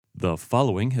The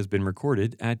following has been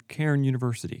recorded at Cairn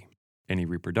University. Any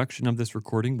reproduction of this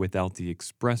recording without the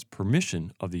express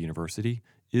permission of the university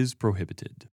is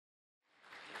prohibited.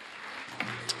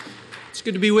 It's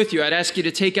good to be with you. I'd ask you to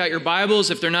take out your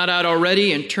Bibles, if they're not out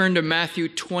already, and turn to Matthew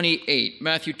 28.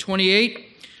 Matthew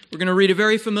 28, we're going to read a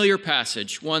very familiar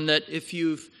passage, one that if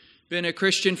you've been a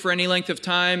Christian for any length of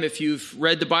time, if you've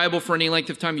read the Bible for any length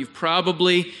of time, you've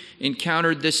probably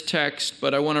encountered this text,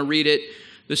 but I want to read it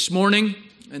this morning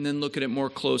and then look at it more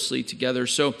closely together.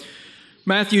 So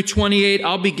Matthew 28,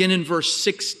 I'll begin in verse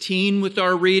 16 with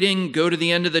our reading, go to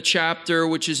the end of the chapter,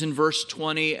 which is in verse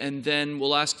 20, and then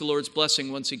we'll ask the Lord's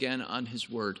blessing once again on His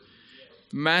Word.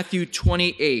 Matthew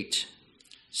 28,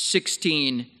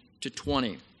 16 to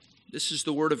 20. This is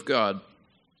the Word of God.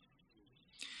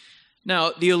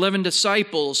 Now, the 11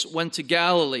 disciples went to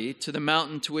Galilee, to the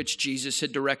mountain to which Jesus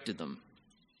had directed them.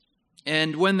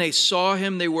 And when they saw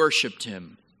Him, they worshipped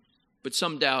Him, but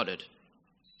some doubted.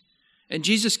 And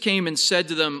Jesus came and said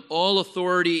to them, "All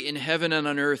authority in heaven and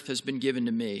on earth has been given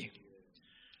to me.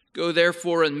 Go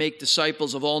therefore and make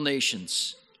disciples of all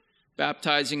nations,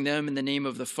 baptizing them in the name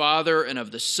of the Father and of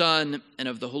the Son and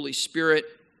of the Holy Spirit,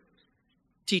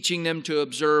 teaching them to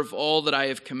observe all that I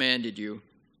have commanded you.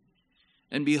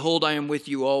 And behold, I am with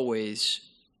you always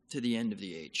to the end of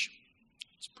the age."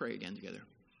 Let's pray again together.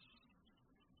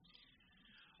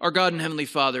 Our God and Heavenly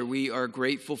Father, we are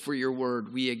grateful for your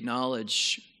word. We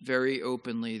acknowledge very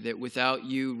openly that without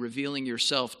you revealing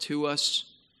yourself to us,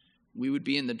 we would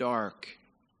be in the dark.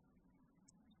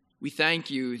 We thank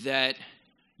you that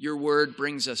your word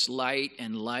brings us light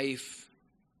and life.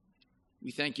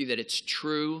 We thank you that it's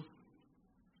true.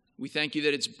 We thank you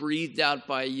that it's breathed out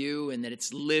by you and that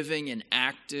it's living and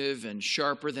active and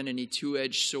sharper than any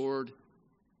two-edged sword.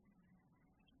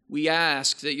 We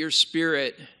ask that your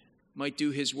Spirit might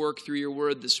do his work through your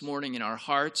word this morning in our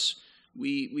hearts.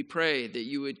 We pray that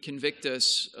you would convict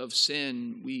us of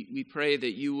sin. We pray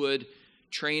that you would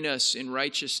train us in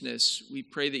righteousness. We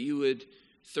pray that you would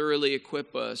thoroughly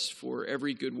equip us for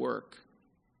every good work.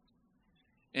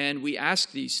 And we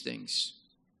ask these things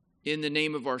in the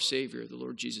name of our Savior, the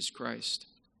Lord Jesus Christ.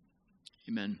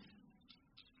 Amen.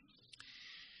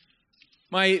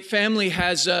 My family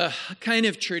has a kind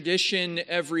of tradition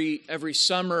every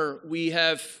summer. We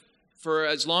have, for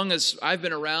as long as I've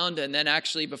been around, and then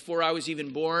actually before I was even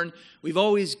born, we've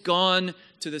always gone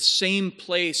to the same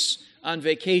place on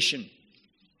vacation.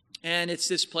 And it's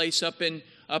this place up in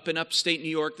upstate New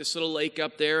York, this little lake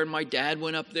up there. And my dad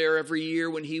went up there every year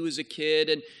when he was a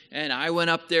kid. And I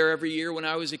went up there every year when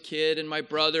I was a kid, and my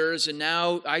brothers. And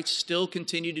now I still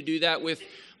continue to do that with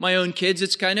my own kids.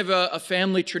 It's kind of a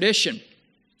family tradition.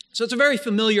 So it's a very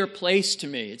familiar place to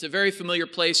me. It's a very familiar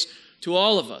place to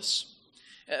all of us.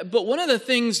 But one of the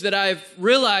things that I've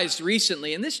realized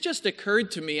recently, and this just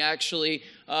occurred to me actually,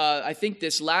 I think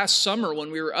this last summer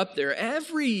when we were up there,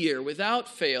 every year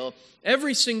without fail,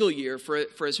 every single year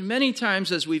for as many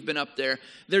times as we've been up there,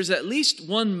 there's at least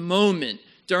one moment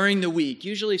during the week,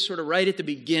 usually sort of right at the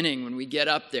beginning when we get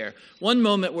up there, one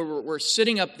moment where we're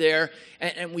sitting up there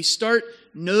and we start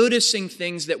noticing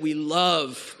things that we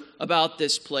love about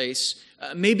this place.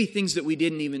 Maybe things that we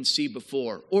didn't even see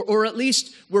before. Or at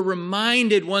least we're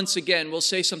reminded once again, we'll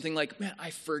say something like, "Man, I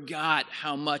forgot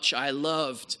how much I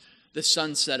loved the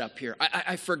sunset up here.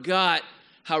 I forgot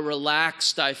how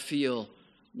relaxed I feel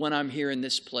when I'm here in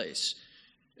this place."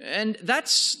 And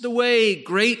that's the way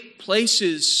great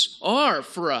places are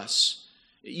for us.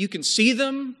 You can see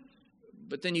them,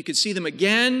 but then you can see them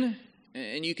again,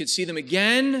 and you can see them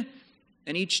again,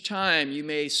 and each time you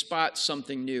may spot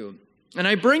something new. And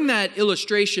I bring that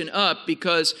illustration up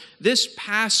because this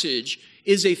passage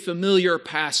is a familiar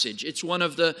passage. It's one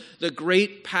of the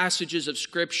great passages of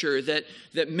Scripture that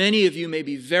many of you may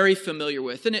be very familiar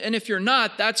with. And if you're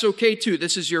not, that's okay too.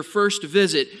 This is your first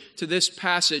visit to this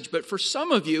passage. But for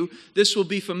some of you, this will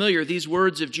be familiar, these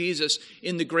words of Jesus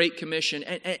in the Great Commission.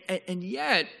 And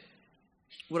yet,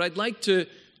 what I'd like to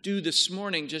do this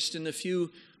morning, just in the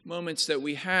few moments that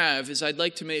we have, is I'd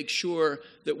like to make sure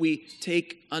that we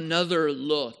take another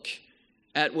look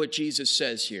at what Jesus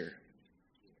says here.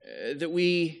 That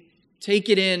we take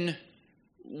it in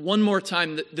one more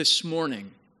time this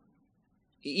morning.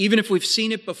 Even if we've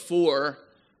seen it before,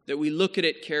 that we look at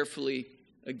it carefully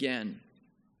again.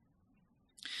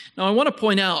 Now, I want to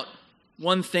point out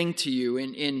one thing to you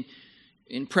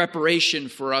in preparation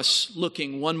for us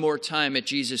looking one more time at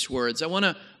Jesus' words. I want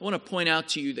to point out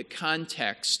to you the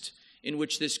context in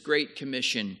which this Great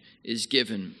Commission is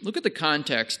given. Look at the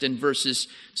context in verses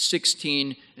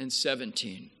 16 and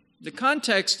 17. The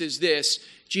context is this: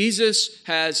 Jesus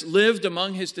has lived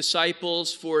among his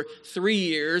disciples for 3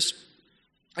 years.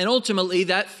 And ultimately,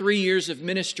 that 3 years of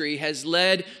ministry has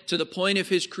led to the point of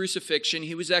his crucifixion.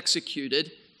 He was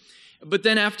executed. But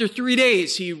then after 3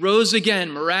 days, he rose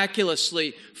again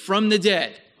miraculously from the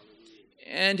dead.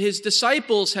 And his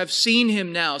disciples have seen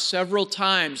him now several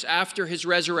times after his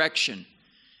resurrection.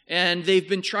 And they've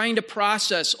been trying to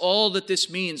process all that this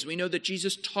means. We know that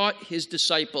Jesus taught his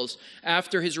disciples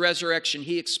after his resurrection.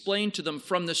 He explained to them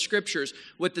from the scriptures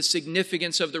what the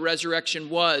significance of the resurrection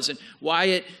was and why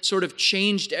it sort of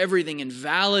changed everything and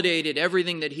validated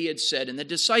everything that he had said. And the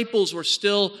disciples were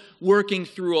still working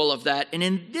through all of that. And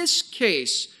in this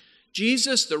case,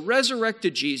 Jesus, the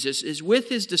resurrected Jesus, is with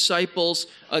his disciples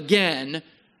again,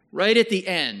 right at the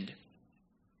end.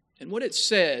 And what it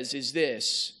says is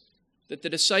this, that the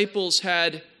disciples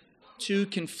had two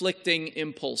conflicting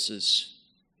impulses.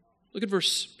 Look at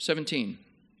verse 17.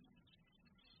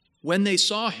 When they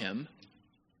saw him,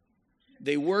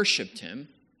 they worshiped him,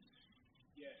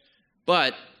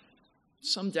 but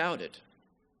some doubted.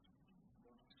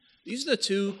 These are the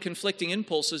two conflicting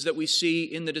impulses that we see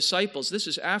in the disciples. This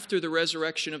is after the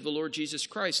resurrection of the Lord Jesus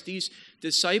Christ. These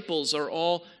disciples are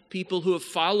all people who have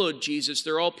followed Jesus.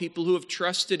 They're all people who have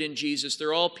trusted in Jesus.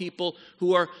 They're all people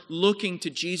who are looking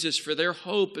to Jesus for their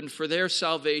hope and for their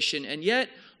salvation. And yet,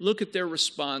 look at their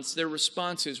response. Their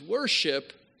response is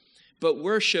worship, but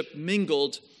worship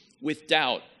mingled with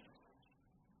doubt.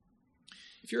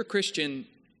 If you're a Christian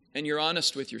and you're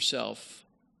honest with yourself,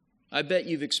 I bet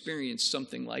you've experienced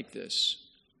something like this.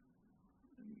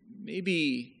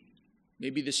 Maybe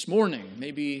this morning,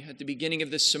 maybe at the beginning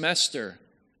of this semester,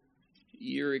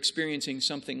 you're experiencing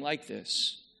something like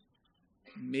this.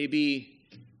 Maybe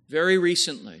very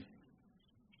recently,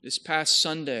 this past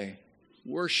Sunday,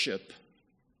 worship,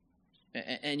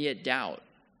 and yet doubt.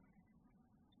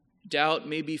 Doubt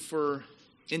maybe for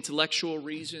intellectual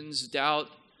reasons, doubt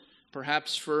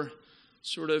perhaps for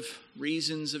sort of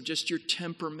reasons of just your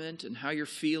temperament and how you're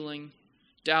feeling,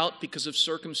 doubt because of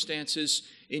circumstances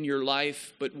in your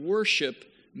life, but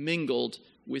worship mingled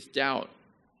with doubt.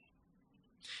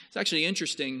 It's actually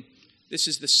interesting. This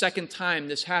is the second time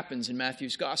this happens in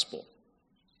Matthew's gospel.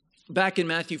 Back in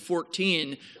Matthew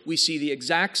 14, we see the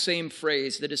exact same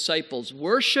phrase. The disciples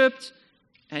worshiped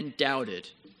and doubted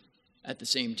at the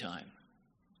same time.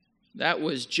 That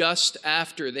was just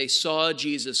after they saw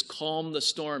Jesus calm the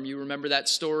storm. You remember that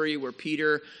story where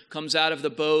Peter comes out of the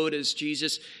boat as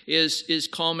Jesus is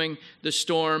calming the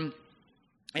storm,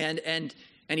 and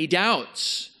he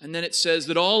doubts. And then it says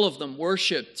that all of them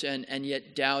worshiped and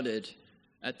yet doubted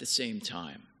at the same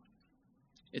time.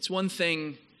 It's one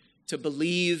thing to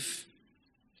believe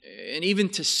and even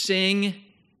to sing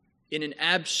in an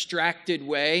abstracted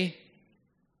way.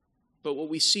 But what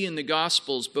we see in the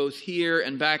Gospels, both here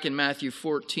and back in Matthew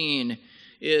 14,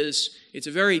 is it's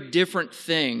a very different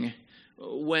thing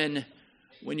when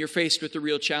you're faced with the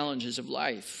real challenges of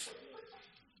life.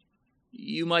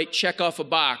 You might check off a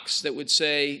box that would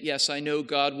say, yes, I know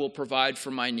God will provide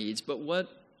for my needs. But what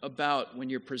about when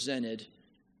you're presented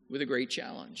with a great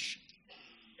challenge?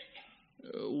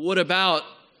 What about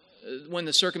when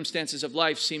the circumstances of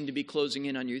life seem to be closing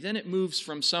in on you? Then it moves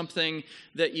from something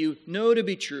that you know to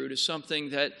be true to something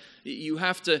that you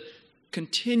have to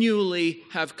continually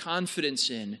have confidence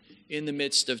in the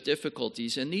midst of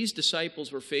difficulties. And these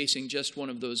disciples were facing just one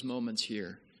of those moments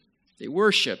here. They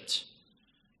worshiped,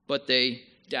 but they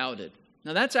doubted.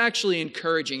 Now that's actually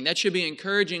encouraging. That should be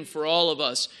encouraging for all of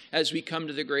us as we come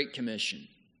to the Great Commission.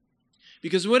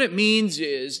 Because what it means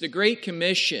is the Great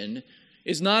Commission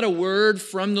is not a word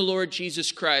from the Lord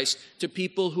Jesus Christ to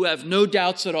people who have no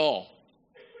doubts at all.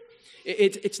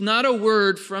 It's not a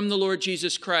word from the Lord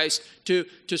Jesus Christ to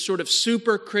sort of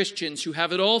super Christians who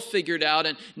have it all figured out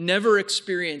and never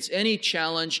experience any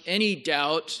challenge, any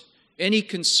doubt, any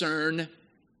concern,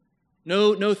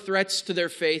 no threats to their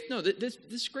faith. No,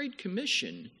 this Great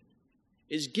Commission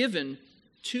is given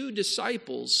to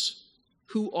disciples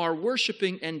who are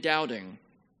worshiping and doubting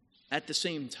at the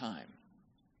same time.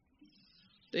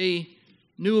 They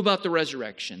knew about the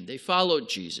resurrection. They followed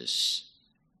Jesus,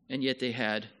 and yet they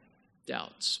had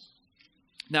doubts.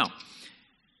 Now,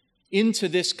 into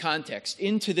this context,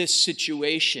 into this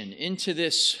situation, into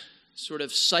this sort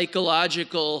of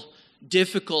psychological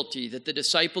difficulty that the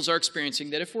disciples are experiencing,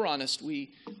 that if we're honest,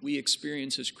 we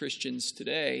experience as Christians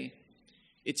today,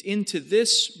 it's into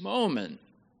this moment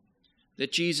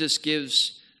that Jesus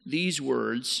gives these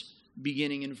words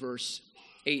beginning in verse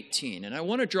 18. And I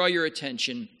want to draw your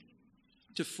attention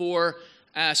to four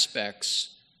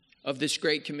aspects of this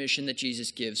Great Commission that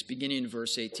Jesus gives, beginning in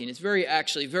verse 18. It's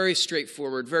very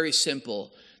straightforward, very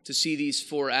simple. to see these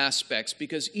four aspects,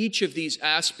 because each of these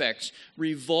aspects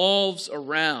revolves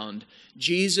around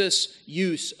Jesus'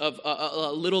 use of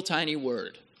a little tiny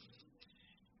word.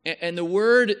 And the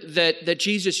word that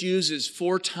Jesus uses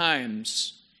four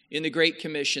times in the Great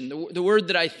Commission, the word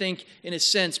that I think, in a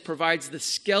sense, provides the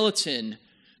skeleton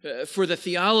for the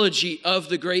theology of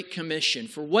the Great Commission,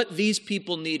 for what these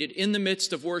people needed in the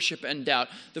midst of worship and doubt.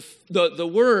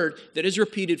 The word that is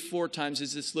repeated four times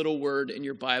is this little word in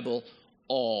your Bible,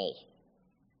 all.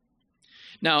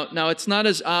 Now it's not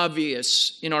as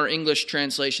obvious in our English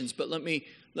translations, but let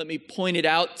me point it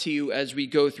out to you as we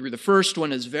go through. The first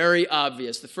one is very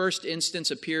obvious. The first instance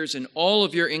appears in all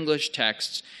of your English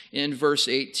texts in verse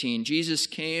 18. Jesus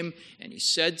came and he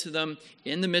said to them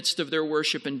in the midst of their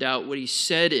worship and doubt, what he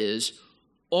said is,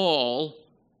 all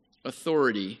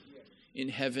authority in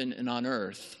heaven and on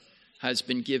earth has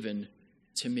been given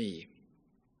to me.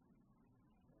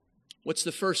 What's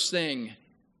the first thing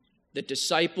that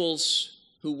disciples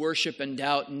who worship and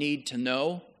doubt need to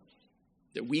know,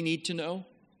 that we need to know?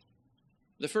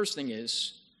 The first thing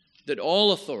is that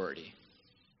all authority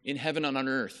in heaven and on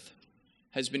earth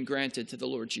has been granted to the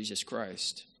Lord Jesus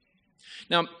Christ.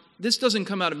 Now, this doesn't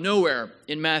come out of nowhere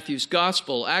in Matthew's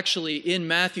gospel. Actually, in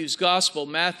Matthew's gospel,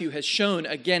 Matthew has shown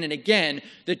again and again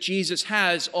that Jesus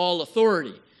has all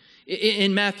authority.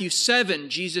 In Matthew 7,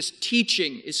 Jesus'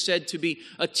 teaching is said to be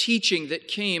a teaching that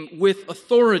came with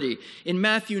authority. In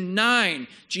Matthew 9,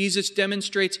 Jesus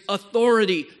demonstrates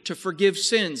authority to forgive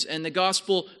sins, and the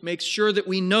gospel makes sure that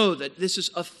we know that this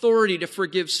is authority to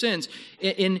forgive sins.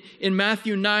 In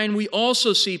Matthew 9, we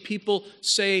also see people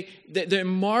say that they're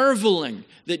marveling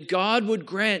that God would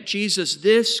grant Jesus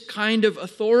this kind of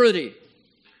authority.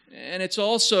 And it's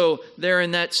also there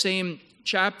in that same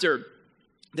chapter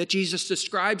that Jesus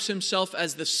describes himself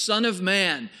as the Son of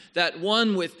Man, that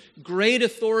one with great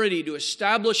authority to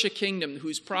establish a kingdom,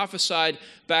 who's prophesied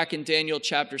back in Daniel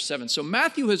chapter 7. So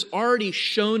Matthew has already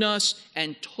shown us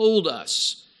and told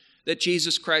us that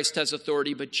Jesus Christ has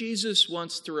authority, but Jesus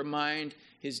wants to remind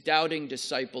his doubting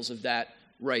disciples of that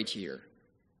right here.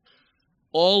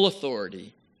 All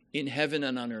authority in heaven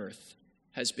and on earth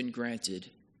has been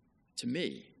granted to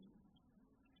me.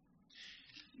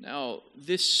 Now,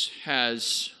 this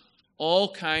has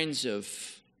all kinds of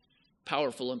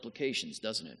powerful implications,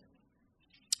 doesn't it?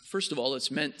 First of all, it's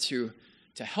meant to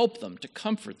help them, to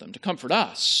comfort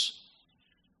us.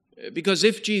 Because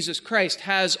if Jesus Christ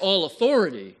has all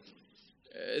authority,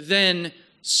 then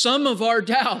some of our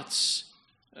doubts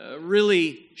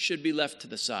really should be left to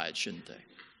the side, shouldn't they?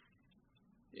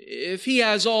 If he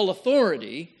has all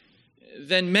authority,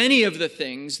 then many of the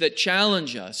things that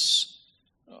challenge us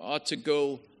ought to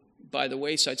go by the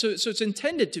wayside. So it's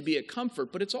intended to be a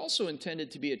comfort, but it's also intended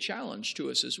to be a challenge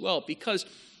to us as well. Because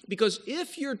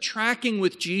if you're tracking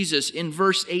with Jesus in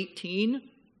verse 18,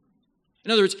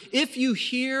 in other words, if you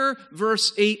hear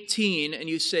verse 18 and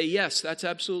you say, yes, that's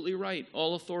absolutely right,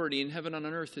 all authority in heaven and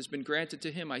on earth has been granted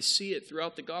to him. I see it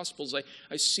throughout the Gospels.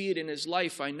 I see it in his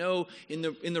life. I know in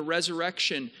the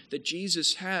resurrection that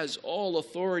Jesus has all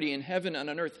authority in heaven and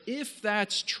on earth. If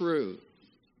that's true,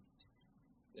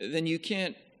 then you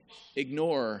can't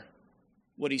ignore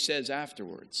what he says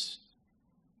afterwards.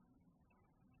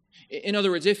 In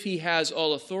other words, if he has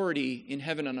all authority in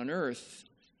heaven and on earth,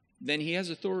 then he has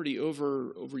authority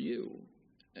over you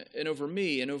and over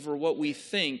me and over what we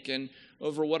think and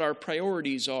over what our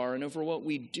priorities are and over what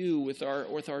we do with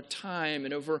our time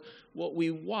and over what we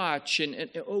watch and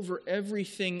over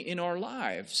everything in our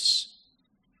lives.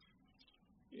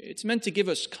 It's meant to give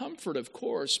us comfort, of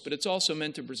course, but it's also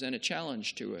meant to present a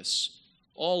challenge to us.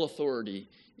 All authority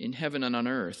in heaven and on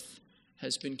earth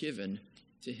has been given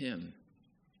to him.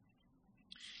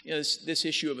 You know, this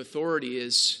issue of authority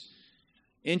is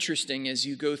interesting as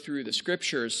you go through the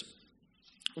scriptures.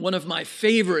 One of my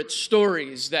favorite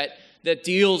stories that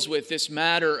deals with this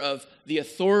matter of the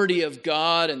authority of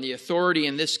God and the authority,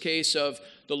 in this case, of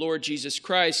the Lord Jesus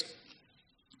Christ,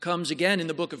 comes again in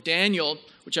the book of Daniel,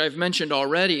 which I've mentioned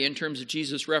already in terms of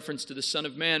Jesus' reference to the Son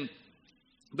of Man.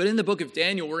 But in the book of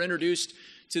Daniel, we're introduced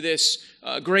to this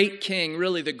great king,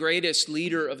 really the greatest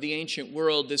leader of the ancient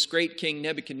world, this great king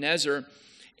Nebuchadnezzar.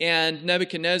 And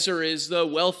Nebuchadnezzar is the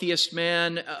wealthiest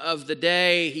man of the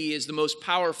day. He is the most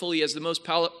powerful. He has the most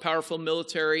powerful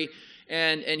military.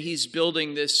 And he's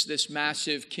building this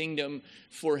massive kingdom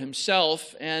for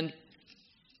himself. And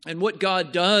what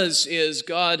God does is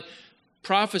God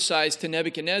prophesies to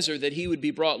Nebuchadnezzar that he would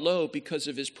be brought low because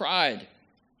of his pride.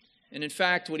 And in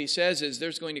fact, what he says is,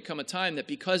 there's going to come a time that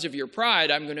because of your pride,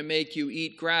 I'm going to make you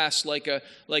eat grass like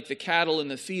the cattle in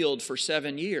the field for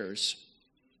 7 years.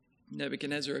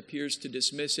 Nebuchadnezzar appears to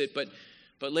dismiss it, but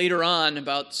But later on,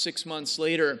 about 6 months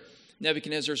later,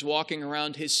 Nebuchadnezzar's walking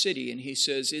around his city, and he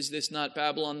says, "Is this not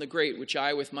Babylon the Great, which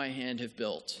I with my hand have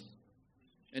built?"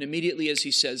 And immediately as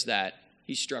he says that,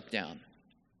 he's struck down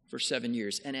for 7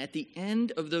 years. And at the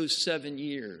end of those 7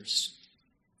 years,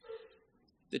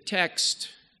 the text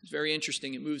is very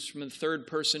interesting. It moves from the third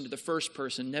person to the first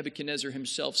person. Nebuchadnezzar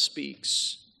himself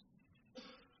speaks.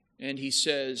 And he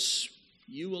says,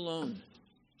 "You alone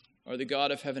are the God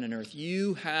of heaven and earth.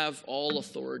 You have all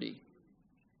authority.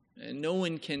 And no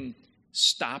one can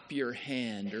stop your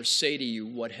hand or say to you,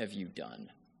 'What have you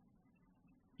done?'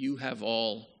 You have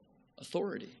all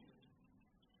authority."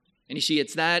 And you see,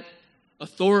 it's that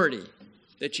authority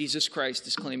that Jesus Christ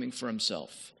is claiming for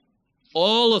himself.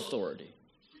 All authority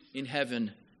in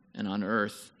heaven and on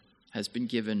earth has been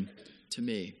given to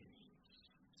me.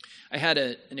 I had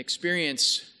an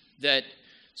experience that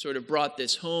sort of brought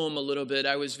this home a little bit.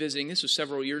 I was visiting, this was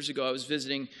several years ago, I was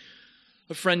visiting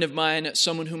a friend of mine,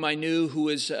 someone whom I knew who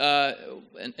was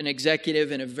an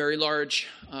executive in a very large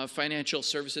financial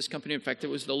services company. In fact, it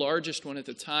was the largest one at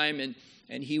the time,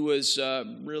 and he was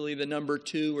really the number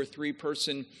 2 or 3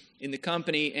 person in the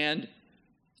company. And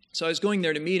so I was going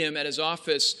there to meet him at his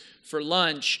office for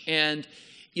lunch, and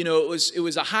it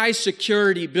was a high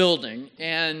security building,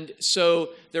 and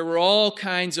so there were all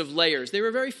kinds of layers. They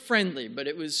were very friendly, but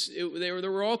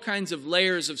there were all kinds of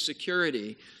layers of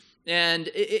security. And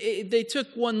they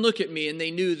took one look at me, and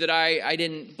they knew that I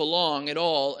didn't belong at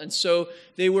all. And so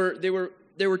they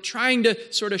were trying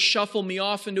to sort of shuffle me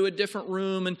off into a different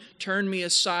room and turn me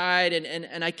aside.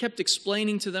 And I kept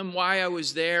explaining to them why I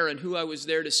was there and who I was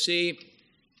there to see.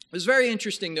 It was very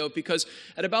interesting, though, because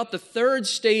at about the third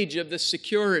stage of the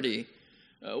security,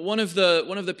 one of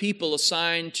the people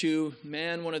assigned to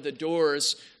man one of the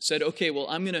doors said, "Okay, well,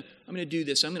 I'm gonna do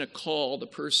this. I'm gonna call the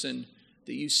person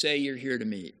that you say you're here to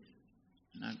meet."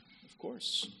 And I, of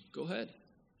course, go ahead.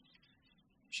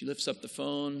 She lifts up the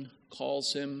phone,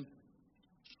 calls him.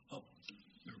 Oh,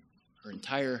 her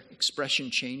entire expression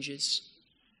changes.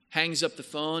 Hangs up the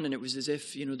phone, and it was as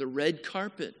if, the red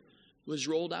carpet was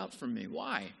rolled out from me.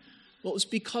 Why? Well, it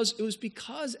was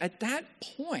because at that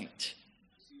point,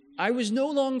 I was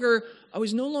no longer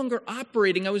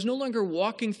operating. I was no longer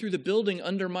walking through the building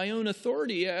under my own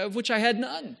authority, of which I had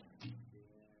none.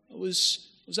 I was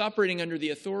operating under the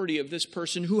authority of this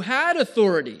person who had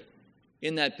authority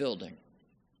in that building.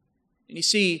 And you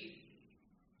see,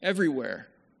 everywhere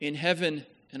in heaven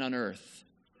and on earth,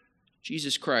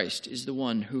 Jesus Christ is the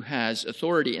one who has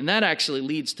authority. And that actually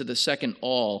leads to the second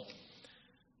all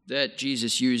that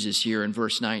Jesus uses here in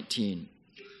verse 19.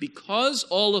 Because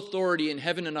all authority in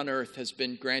heaven and on earth has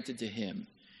been granted to him,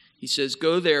 he says,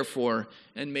 "Go therefore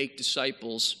and make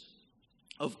disciples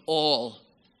of all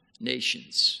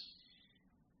nations."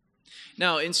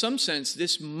 Now, in some sense,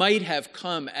 this might have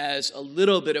come as a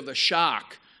little bit of a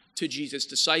shock to Jesus'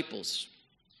 disciples.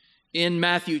 In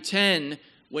Matthew 10,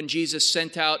 when Jesus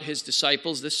sent out his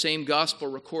disciples, this same gospel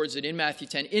records it in Matthew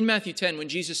 10. In Matthew 10, when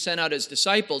Jesus sent out his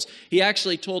disciples, he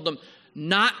actually told them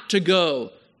not to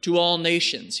go to all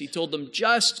nations. He told them,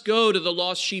 just go to the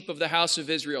lost sheep of the house of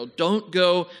Israel. Don't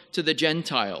go to the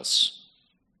Gentiles.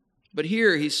 But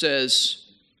here he says,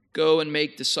 go and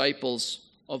make disciples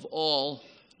of all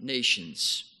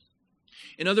nations.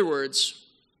 In other words,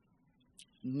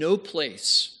 no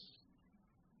place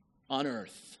on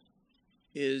earth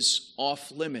is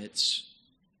off limits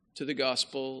to the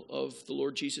gospel of the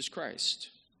Lord Jesus Christ.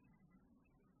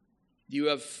 Do you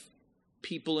have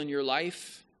people in your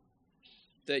life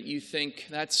that you think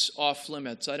that's off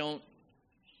limits? I don't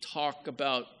talk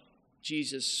about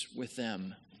Jesus with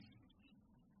them.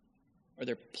 Are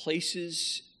there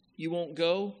places you won't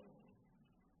go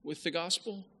with the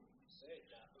gospel?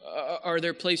 Are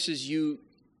there places you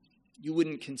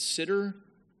wouldn't consider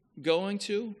going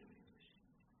to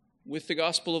with the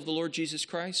gospel of the Lord Jesus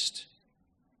Christ?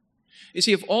 You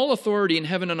see, if all authority in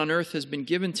heaven and on earth has been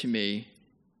given to me,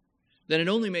 then it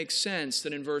only makes sense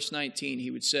that in verse 19 he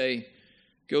would say,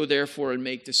 go therefore and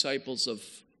make disciples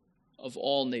of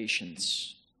all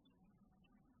nations.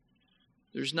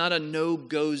 There's not a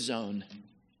no-go zone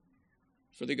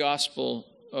for the gospel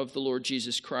of the Lord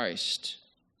Jesus Christ.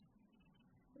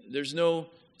 There's no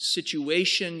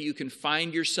situation you can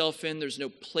find yourself in. There's no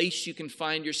place you can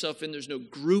find yourself in. There's no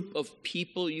group of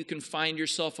people you can find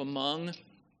yourself among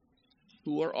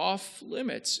who are off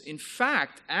limits. In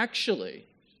fact, actually,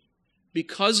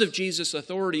 because of Jesus'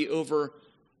 authority over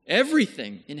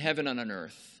everything in heaven and on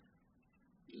earth,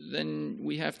 then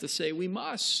we have to say we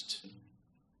must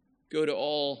go to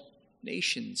all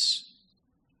nations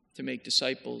to make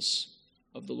disciples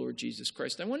of the Lord Jesus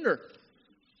Christ. I wonder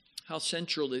how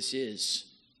central this is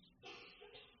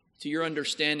to your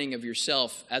understanding of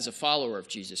yourself as a follower of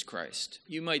Jesus Christ.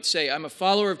 You might say, I'm a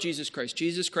follower of Jesus Christ.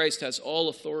 Jesus Christ has all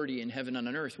authority in heaven and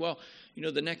on earth. Well,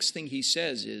 the next thing he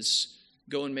says is,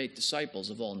 go and make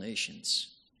disciples of all nations.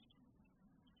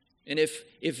 And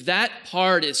if that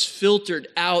part is filtered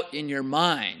out in your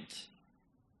mind,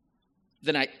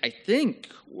 then I think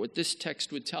what this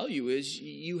text would tell you is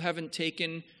you haven't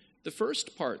taken the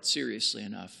first part seriously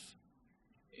enough.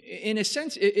 In a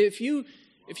sense, if you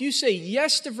say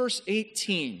yes to verse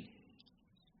 18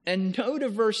 and no to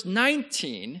verse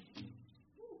 19,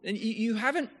 then you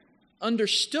haven't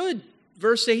understood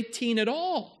verse 18 at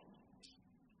all.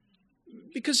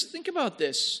 Because think about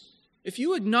this. If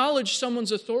you acknowledge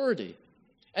someone's authority,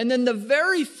 and then the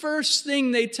very first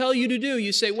thing they tell you to do,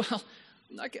 you say, well,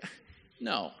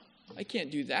 no, I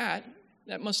can't do that.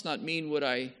 That must not mean what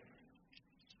I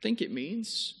think it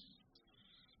means.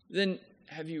 Then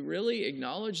have you really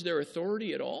acknowledged their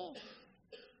authority at all?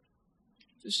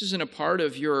 This isn't a part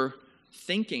of your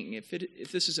thinking. If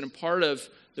this isn't a part of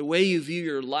the way you view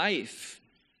your life,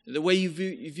 the way you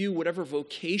view whatever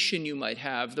vocation you might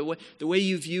have, the way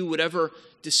you view whatever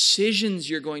decisions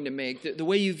you're going to make, the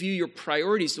way you view your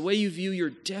priorities, the way you view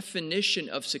your definition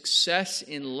of success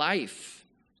in life,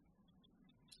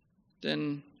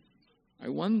 then I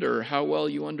wonder how well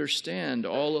you understand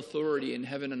all authority in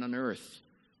heaven and on earth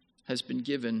has been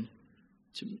given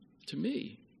to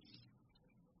me.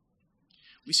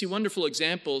 We see wonderful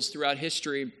examples throughout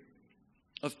history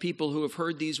of people who have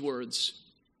heard these words,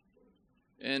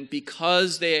 and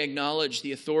because they acknowledge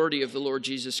the authority of the Lord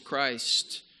Jesus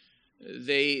Christ,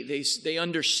 they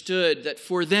understood that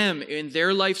for them, in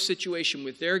their life situation,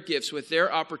 with their gifts, with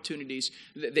their opportunities,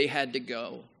 that they had to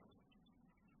go.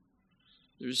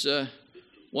 There's a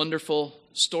wonderful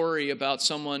story about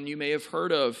someone you may have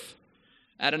heard of.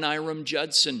 Adoniram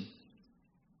Judson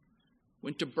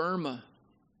went to Burma.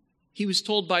 He was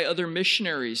told by other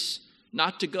missionaries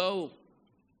not to go.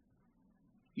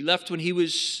 He left when he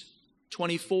was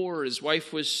 24. His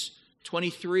wife was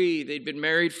 23. They'd been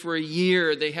married for a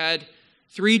year. They had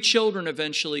 3 children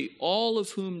eventually, all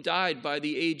of whom died by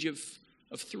the age of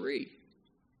 3.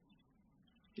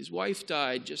 His wife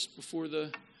died just before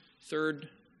the 3rd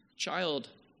child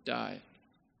died.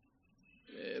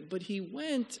 But he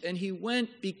went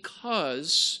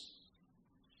because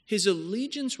his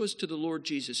allegiance was to the Lord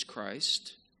Jesus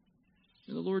Christ.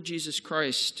 And the Lord Jesus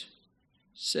Christ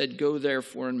said, "Go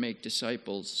therefore and make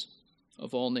disciples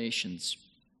of all nations."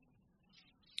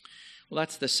 Well,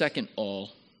 that's the second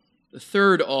all. The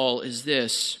third all is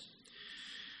this.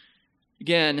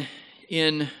 Again,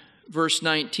 in verse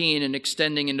 19 and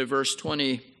extending into verse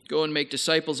 20, go and make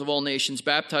disciples of all nations,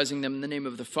 baptizing them in the name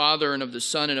of the Father and of the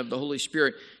Son and of the Holy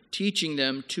Spirit, teaching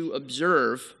them to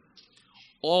observe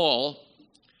all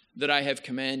that I have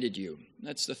commanded you.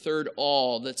 That's the third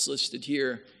all that's listed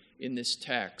here in this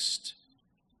text.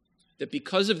 That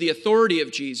because of the authority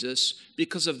of Jesus,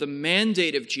 because of the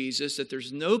mandate of Jesus, that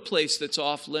there's no place that's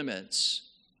off limits.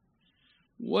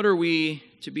 What are we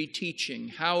to be teaching?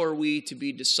 How are we to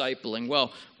be discipling?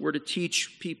 Well, we're to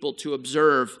teach people to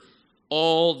observe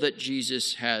all that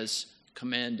Jesus has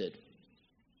commanded.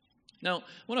 Now, I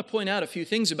want to point out a few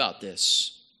things about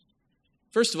this.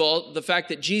 First of all, the fact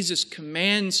that Jesus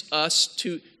commands us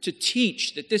to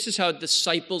teach, that this is how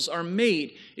disciples are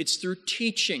made. It's through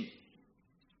teaching.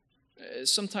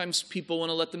 Sometimes people want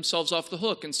to let themselves off the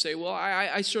hook and say, well,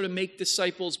 I sort of make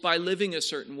disciples by living a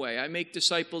certain way. I make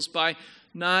disciples by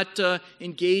not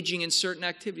engaging in certain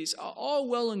activities. All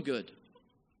well and good.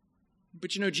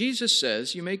 But Jesus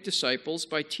says you make disciples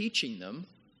by teaching them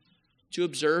to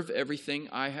observe everything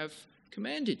I have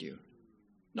commanded you.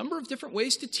 Number of different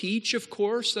ways to teach, of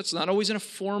course. That's not always in a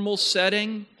formal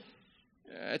setting.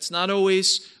 It's not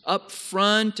always up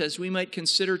front as we might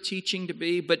consider teaching to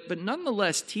be. But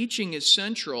nonetheless, teaching is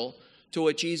central to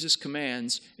what Jesus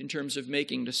commands in terms of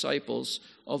making disciples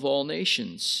of all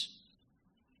nations.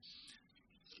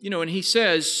 And he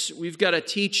says we've got to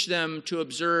teach them to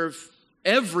observe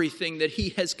everything that he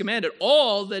has commanded,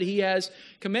 all that he has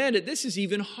commanded. This is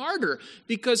even harder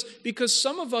because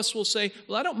some of us will say,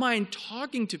 well, I don't mind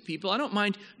talking to people. I don't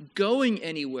mind going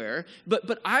anywhere,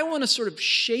 but I want to sort of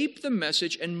shape the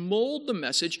message and mold the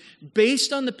message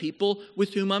based on the people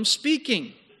with whom I'm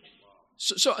speaking.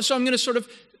 So I'm going to sort of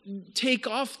take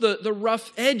off the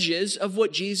rough edges of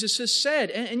what Jesus has said.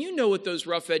 And you know what those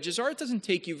rough edges are. It doesn't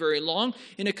take you very long.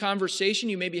 In a conversation,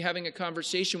 you may be having a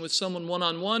conversation with someone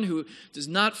one-on-one who does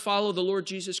not follow the Lord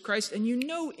Jesus Christ, and you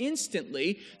know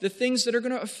instantly the things that are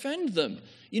going to offend them.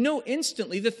 You know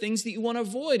instantly the things that you want to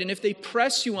avoid. And if they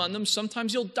press you on them,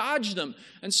 sometimes you'll dodge them.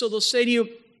 And so they'll say to you,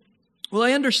 Well,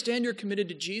 I understand you're committed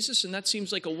to Jesus, and that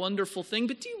seems like a wonderful thing,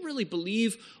 but do you really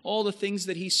believe all the things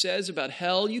that he says about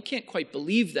hell? You can't quite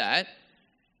believe that.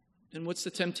 And what's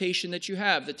the temptation that you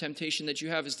have? The temptation that you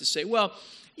have is to say, well,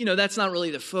 that's not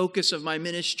really the focus of my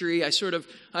ministry. I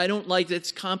don't like that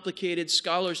it's complicated.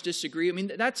 Scholars disagree. I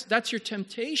mean, that's your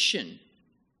temptation.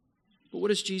 But what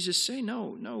does Jesus say?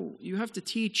 No, you have to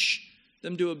teach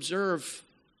them to observe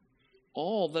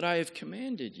all that I have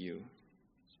commanded you.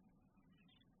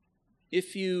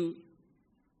 If you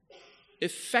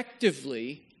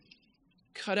effectively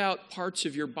cut out parts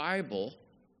of your Bible,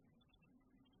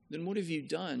 then what have you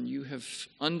done? You have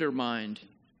undermined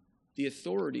the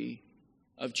authority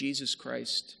of Jesus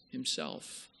Christ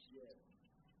himself.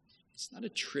 It's not a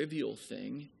trivial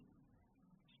thing.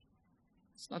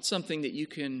 It's not something that you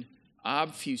can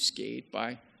obfuscate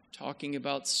by talking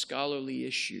about scholarly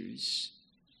issues.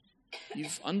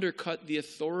 You've undercut the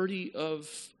authority of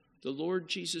the Lord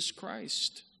Jesus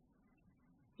Christ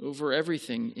over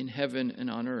everything in heaven and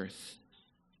on earth.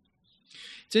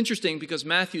 It's interesting because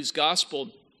Matthew's gospel,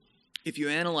 if you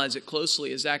analyze it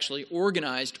closely, is actually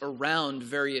organized around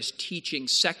various teaching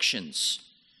sections.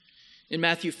 In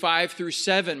Matthew 5 through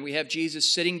 7, we have Jesus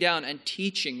sitting down and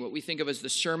teaching what we think of as the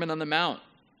Sermon on the Mount.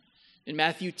 In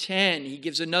Matthew 10, he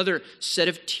gives another set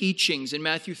of teachings. In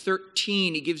Matthew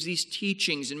 13, he gives these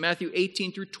teachings. In Matthew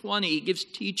 18 through 20, he gives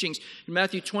teachings. In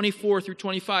Matthew 24 through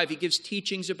 25, he gives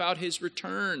teachings about his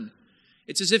return.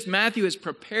 It's as if Matthew has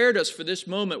prepared us for this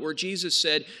moment where Jesus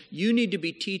said, you need to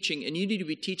be teaching, and you need to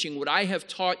be teaching what I have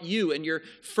taught you. And your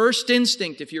first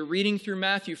instinct, if you're reading through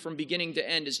Matthew from beginning to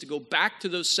end, is to go back to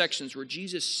those sections where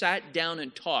Jesus sat down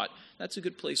and taught. That's a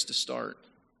good place to start.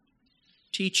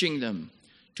 Teaching them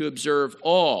to observe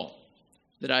all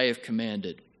that I have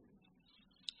commanded.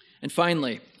 And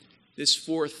finally, this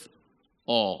fourth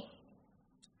all.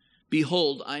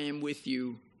 Behold, I am with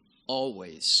you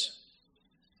always,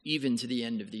 even to the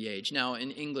end of the age. Now, in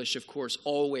English, of course,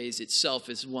 always itself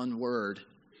is one word.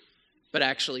 But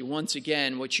actually, once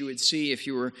again, what you would see if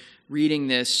you were reading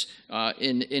this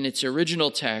in its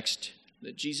original text,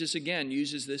 that Jesus again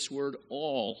uses this word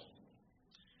all.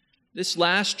 This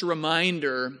last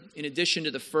reminder, in addition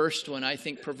to the first one, I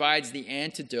think provides the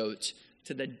antidote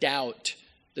to the doubt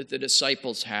that the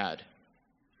disciples had.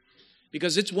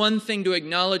 Because it's one thing to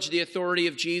acknowledge the authority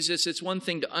of Jesus. It's one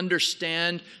thing to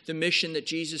understand the mission that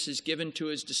Jesus has given to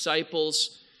his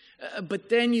disciples. But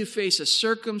then you face a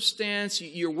circumstance.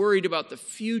 You're worried about the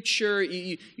future.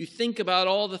 You think about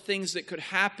all the things that could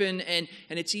happen. And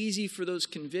it's easy for those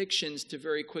convictions to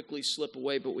very quickly slip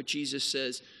away. But what Jesus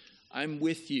says, I'm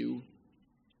with you.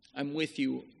 I'm with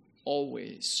you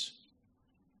always.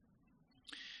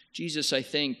 Jesus, I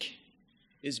think,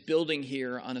 is building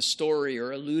here on a story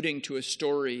or alluding to a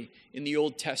story in the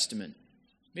Old Testament.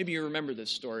 Maybe you remember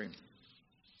this story.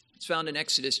 It's found in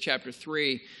Exodus chapter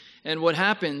 3. And what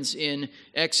happens in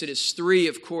Exodus 3,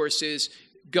 of course, is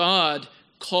God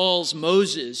calls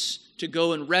Moses to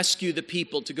go and rescue the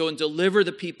people, to go and deliver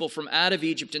the people from out of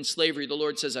Egypt in slavery. The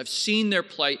Lord says, I've seen their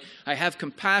plight. I have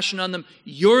compassion on them.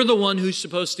 You're the one who's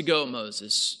supposed to go,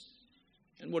 Moses.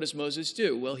 And what does Moses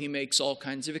do? Well, he makes all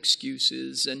kinds of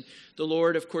excuses. And the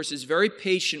Lord, of course, is very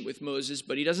patient with Moses,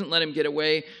 but he doesn't let him get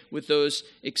away with those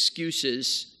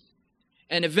excuses.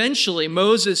 And eventually,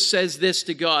 Moses says this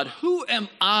to God, who am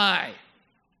I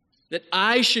that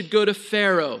I should go to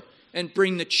Pharaoh and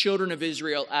bring the children of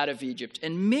Israel out of Egypt?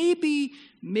 And maybe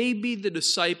the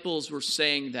disciples were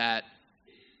saying that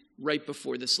right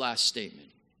before this last statement.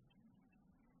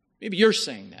 Maybe you're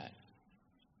saying that.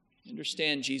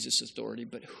 Understand Jesus' authority,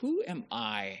 but who am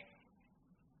I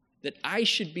that I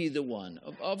should be the one,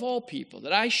 of all people,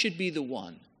 that I should be the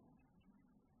one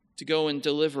to go and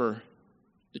deliver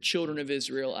the children of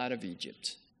Israel out of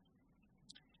Egypt?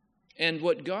 And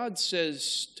what God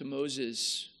says to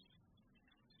Moses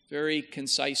very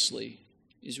concisely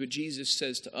is what Jesus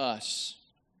says to us.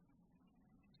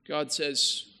 God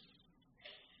says,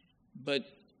 but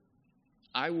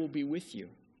I will be with you.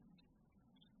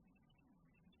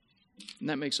 And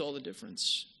that makes all the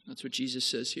difference. That's what Jesus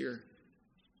says here.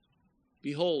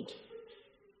 Behold,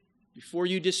 before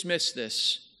you dismiss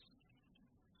this,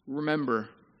 remember,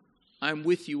 I'm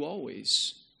with you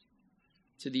always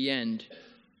to the end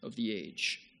of the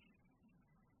age.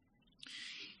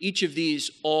 Each of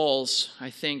these alls, I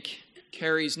think,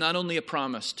 carries not only a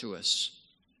promise to us,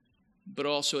 but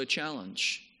also a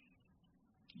challenge.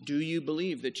 Do you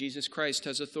believe that Jesus Christ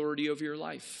has authority over your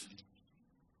life?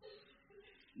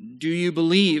 Do you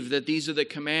believe that these are the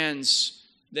commands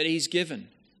that he's given?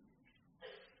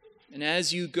 And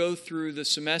as you go through the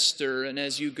semester and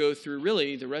as you go through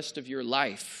really the rest of your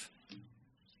life,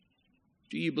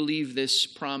 Do you believe this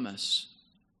promise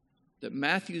that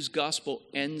Matthew's gospel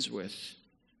ends with,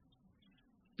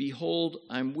 "Behold,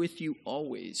 I'm with you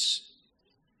always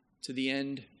to the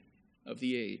end of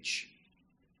the age"?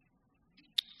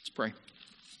 Let's pray.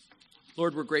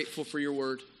 Lord, we're grateful for your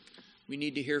word. We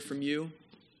need to hear from you,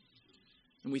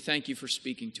 and we thank you for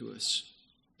speaking to us.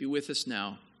 Be with us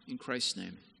now. In Christ's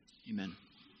name, amen.